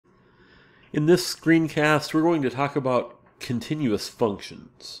In this screencast, we're going to talk about continuous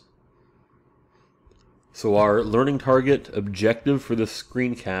functions. So our learning target objective for this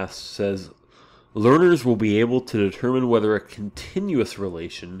screencast says learners will be able to determine whether a continuous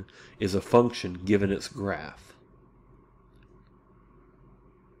relation is a function given its graph.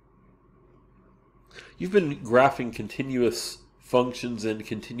 You've been graphing continuous functions and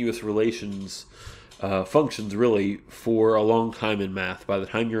continuous relations functions really for a long time in math. By the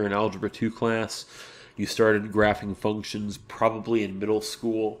time you're in Algebra II class, you started graphing functions probably in middle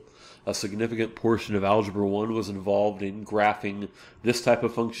school. A significant portion of Algebra I was involved in graphing this type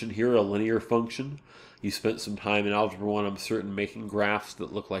of function here, a linear function. You spent some time in Algebra I, I'm certain, making graphs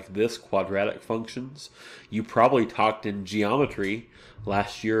that look like this, quadratic functions. You probably talked in geometry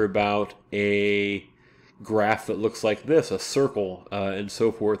last year about a graph that looks like this, a circle, and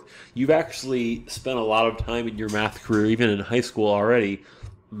so forth. You've actually spent a lot of time in your math career, even in high school already,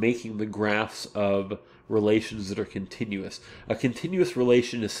 making the graphs of relations that are continuous. A continuous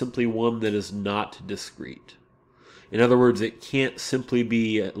relation is simply one that is not discrete. In other words, it can't simply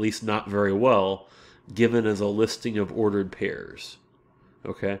be, at least not very well, given as a listing of ordered pairs.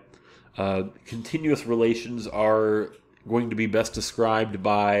 Okay? Continuous relations are going to be best described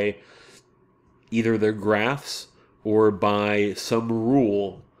by either their graphs or by some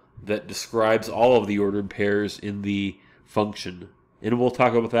rule that describes all of the ordered pairs in the function. And we'll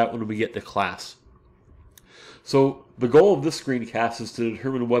talk about that when we get to class. So the goal of this screencast is to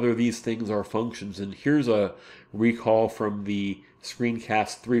determine whether these things are functions. And here's a recall from the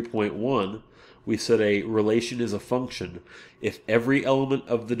Screencast 3.1. We said a relation is a function if every element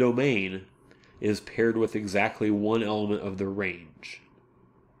of the domain is paired with exactly one element of the range.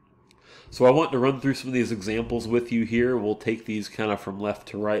 So I want to run through some of these examples with you here. We'll take these kind of from left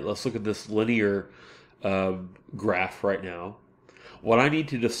to right. Let's look at this linear graph right now. What I need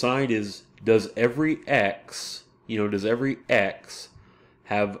to decide is, does every x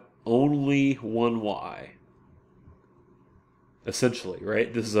have only one y? Essentially,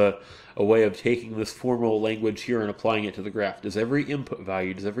 right? This is a way of taking this formal language here and applying it to the graph. Does every input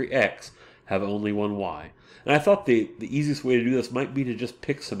value, does every x have only one y? And I thought the easiest way to do this might be to just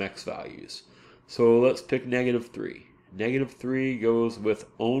pick some x values. So let's pick -3. -3 goes with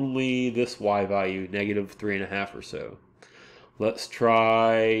only this y value, -3.5 or so. Let's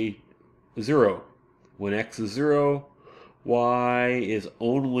try 0. When x is 0, y is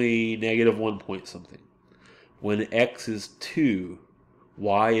only -1 point something. When x is 2,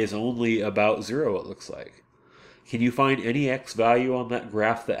 y is only about 0, it looks like. Can you find any x value on that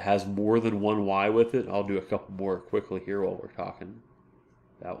graph that has more than one y with it? I'll do a couple more quickly here while we're talking.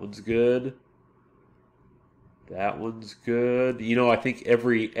 That one's good. That one's good. You know, I think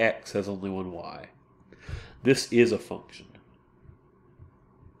every x has only one y. This is a function.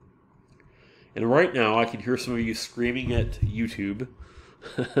 And right now I can hear some of you screaming at YouTube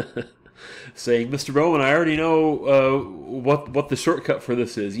saying, Mr. Bowman, I already know what the shortcut for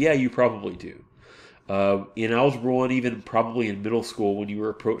this is. Yeah, you probably do. In Algebra 1, even probably in middle school, when you were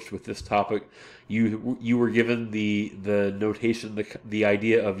approached with this topic, you were given the notation, the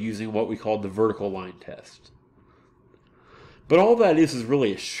idea of using what we called the vertical line test. But all that is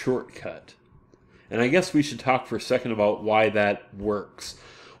really a shortcut. And I guess we should talk for a second about why that works.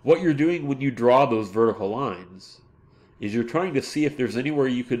 What you're doing when you draw those vertical lines is you're trying to see if there's anywhere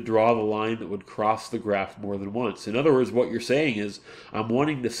you could draw the line that would cross the graph more than once. In other words, what you're saying is, I'm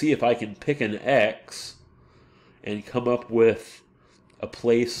wanting to see if I can pick an x and come up with a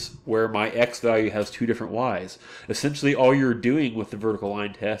place where my x value has two different y's. Essentially, all you're doing with the vertical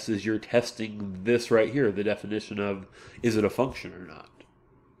line test is you're testing this right here, the definition of, is it a function or not?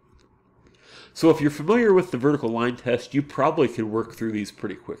 So if you're familiar with the vertical line test, you probably could work through these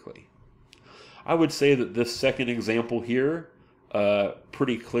pretty quickly. I would say that this second example here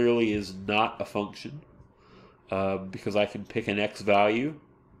pretty clearly is not a function because I can pick an x value.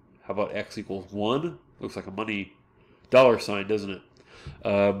 How about x equals 1? Looks like a money dollar sign, doesn't it?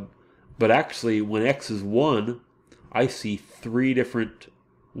 But actually, when x is 1, I see 3 different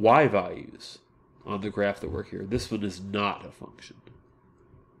y values on the graph that work here. This one is not a function.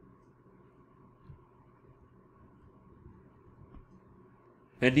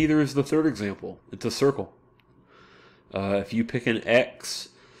 And neither is the third example. It's a circle. If you pick an x,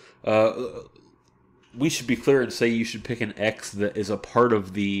 we should be clear and say you should pick an x that is a part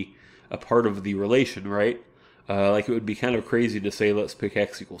of the relation, right? Like it would be kind of crazy to say let's pick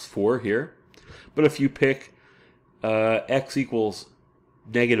x equals 4 here. But if you pick x equals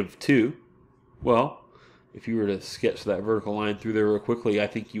 -2, well, if you were to sketch that vertical line through there real quickly, I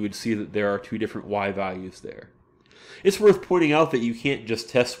think you would see that there are 2 different y values there. It's worth pointing out that you can't just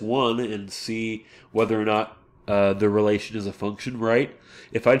test one and see whether or not the relation is a function, right?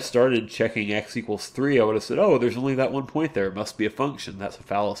 If I'd started checking x equals 3, I would have said, oh, there's only that 1 point there. It must be a function. That's a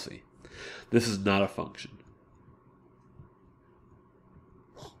fallacy. This is not a function.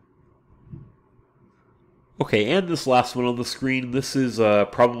 Okay, and this last one on the screen, this is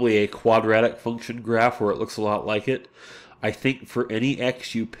probably a quadratic function graph where it looks a lot like it. I think for any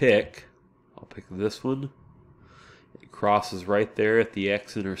x you pick, I'll pick this one. It crosses right there at the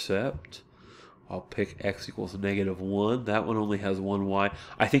x-intercept. I'll pick x equals -1. That one only has one y.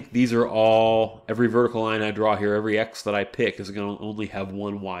 I think these are all, every vertical line I draw here, every x that I pick is going to only have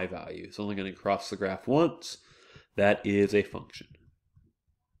one y value. It's only going to cross the graph once. That is a function.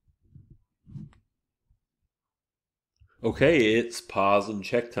 Okay, it's pause and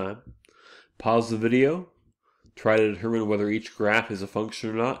check time. Pause the video, try to determine whether each graph is a function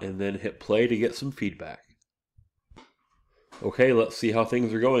or not, and then hit play to get some feedback. Okay, let's see how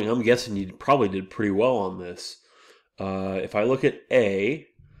things are going. I'm guessing you probably did pretty well on this. If I look at A,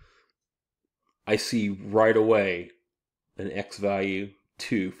 I see right away an x value,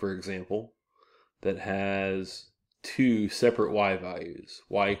 2, for example, that has two separate y values.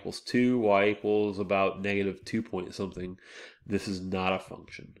 Y equals 2, y equals about -2 point something. This is not a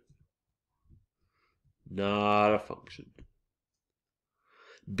function. Not a function.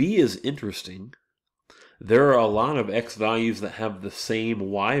 B is interesting. There are a lot of x values that have the same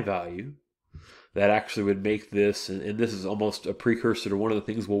y value. That actually would make this, and this is almost a precursor to one of the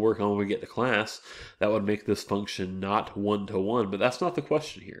things we'll work on when we get to class, that would make this function not 1-to-1, but that's not the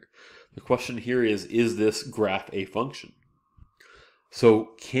question here. The question here is this graph a function?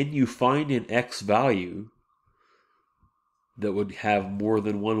 So can you find an x value that would have more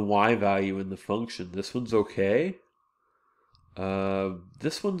than one y value in the function? This one's okay.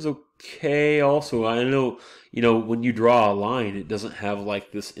 This one's okay also. I know, when you draw a line, it doesn't have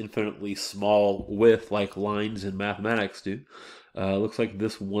like this infinitely small width like lines in mathematics do. Looks like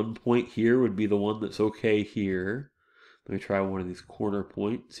this 1 point here would be the one that's okay here. Let me try one of these corner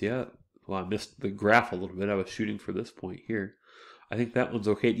points. Yeah, well, I missed the graph a little bit. I was shooting for this point here. I think that one's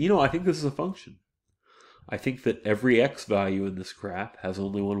okay. I think this is a function. I think that every x value in this graph has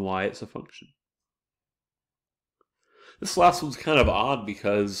only one y. It's a function. This last one's kind of odd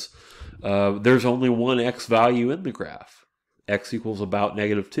because there's only one x value in the graph. X equals about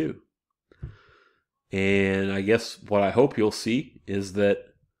 -2. And I guess what I hope you'll see is that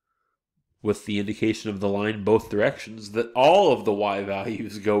with the indication of the line both directions, that all of the y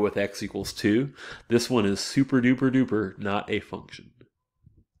values go with x equals 2. This one is super duper duper not a function.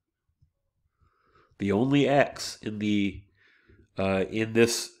 The only x in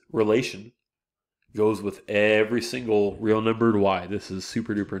this relation goes with every single real numbered y. This is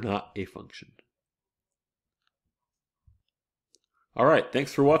super duper not a function. All right,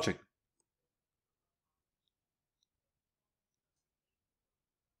 thanks for watching.